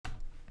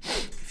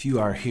If you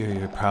are here,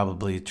 you're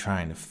probably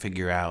trying to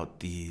figure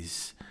out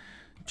these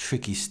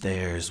tricky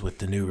stairs with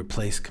the new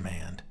replace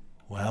command.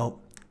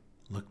 Well,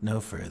 look no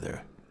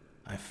further.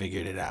 I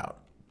figured it out.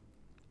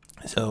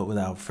 So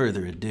without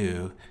further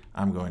ado,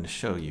 I'm going to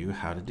show you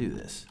how to do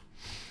this.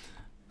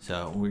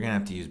 So we're gonna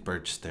have to use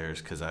birch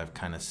stairs because I've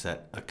kind of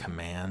set a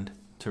command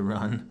to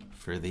run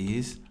for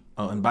these.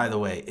 Oh, and by the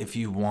way, if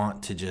you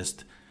want to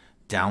just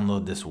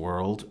download this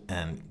world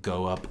and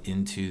go up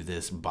into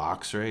this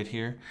box right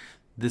here,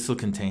 this will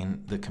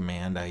contain the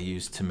command I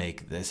used to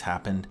make this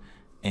happen,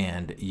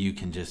 and you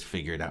can just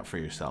figure it out for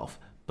yourself.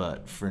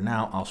 But for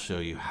now, I'll show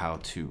you how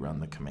to run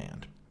the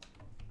command.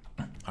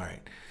 All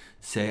right,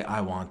 say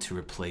I want to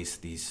replace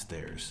these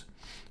stairs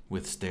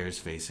with stairs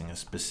facing a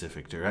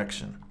specific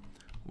direction.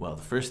 Well,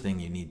 the first thing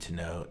you need to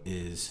know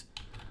is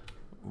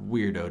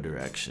weirdo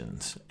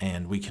directions,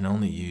 and we can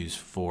only use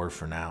 4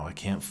 for now. I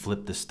can't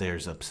flip the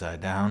stairs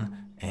upside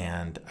down,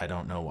 and I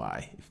don't know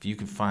why. If you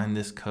can find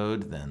this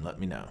code, then let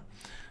me know.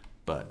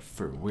 But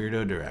for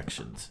weirdo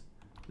directions,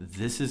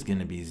 this is going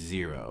to be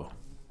 0.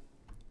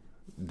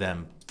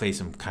 Them face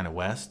them kind of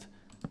west.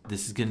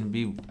 This is going to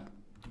be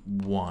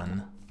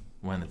 1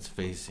 when it's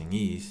facing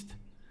east.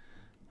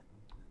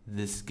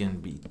 This is going to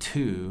be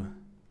 2,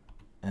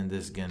 and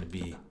this is going to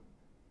be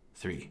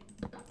 3.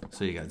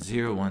 So you got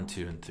 0, 1,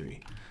 2, and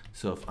 3.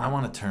 So if I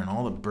want to turn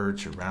all the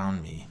birch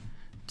around me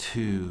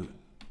to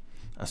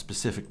a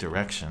specific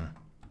direction,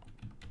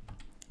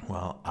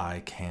 well,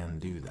 I can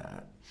do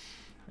that.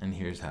 And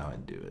here's how I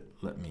do it.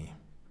 Let me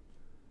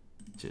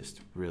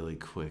just really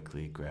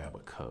quickly grab a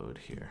code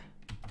here.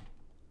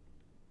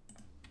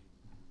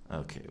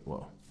 Okay,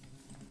 whoa.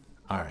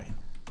 All right.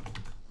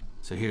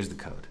 So here's the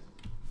code.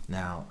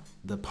 Now,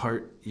 the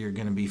part you're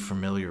going to be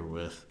familiar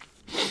with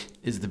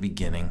is the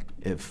beginning.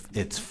 If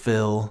it's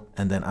fill,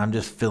 and then I'm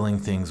just filling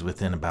things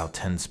within about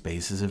 10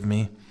 spaces of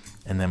me.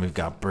 And then we've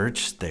got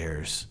birch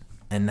stairs.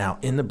 And now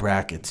in the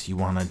brackets, you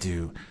want to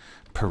do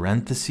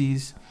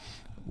parentheses,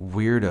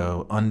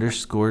 weirdo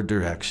underscore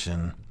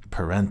direction,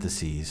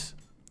 parentheses,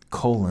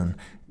 colon,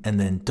 and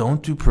then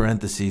don't do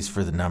parentheses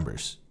for the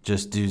numbers.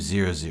 Just do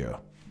 0,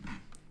 0.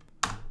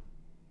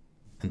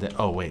 And then,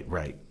 oh wait,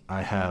 right.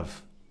 I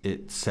have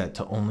it set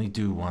to only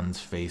do ones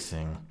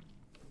facing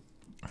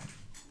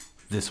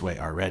this way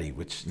already,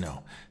 which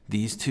no,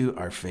 these two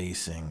are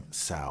facing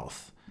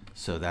south.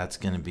 So that's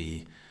going to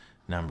be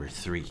number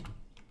 3.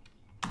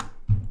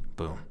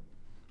 Boom.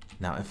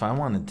 Now, if I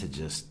wanted to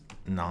just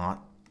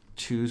not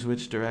choose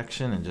which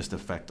direction and just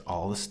affect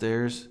all the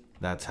stairs,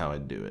 that's how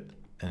I'd do it.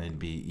 And it'd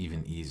be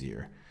even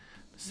easier.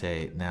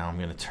 Say, now I'm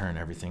going to turn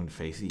everything to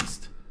face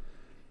east.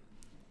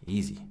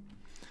 Easy.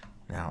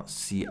 Now,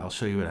 see, I'll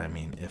show you what I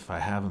mean. If I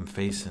have them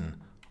facing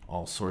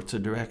all sorts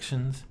of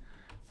directions,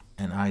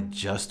 and I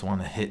just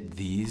want to hit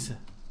these,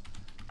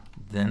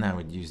 then I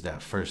would use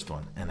that first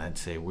one, and I'd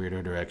say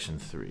weirdo direction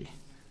 3.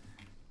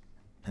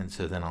 And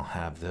so then I'll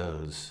have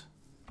those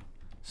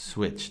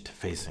switched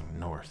facing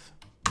north.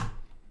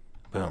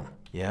 Boom.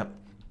 Yep.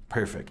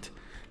 Perfect.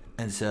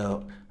 And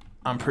so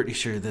I'm pretty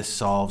sure this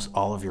solves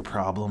all of your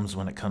problems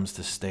when it comes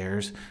to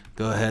stairs.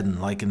 Go ahead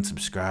and like and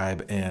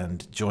subscribe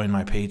and join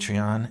my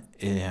Patreon.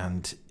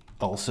 And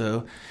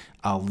also,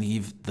 I'll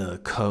leave the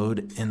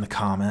code in the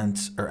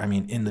comments, or I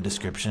mean in the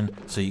description,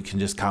 so you can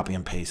just copy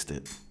and paste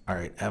it. All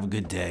right. Have a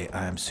good day.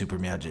 I am Super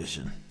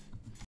Magician.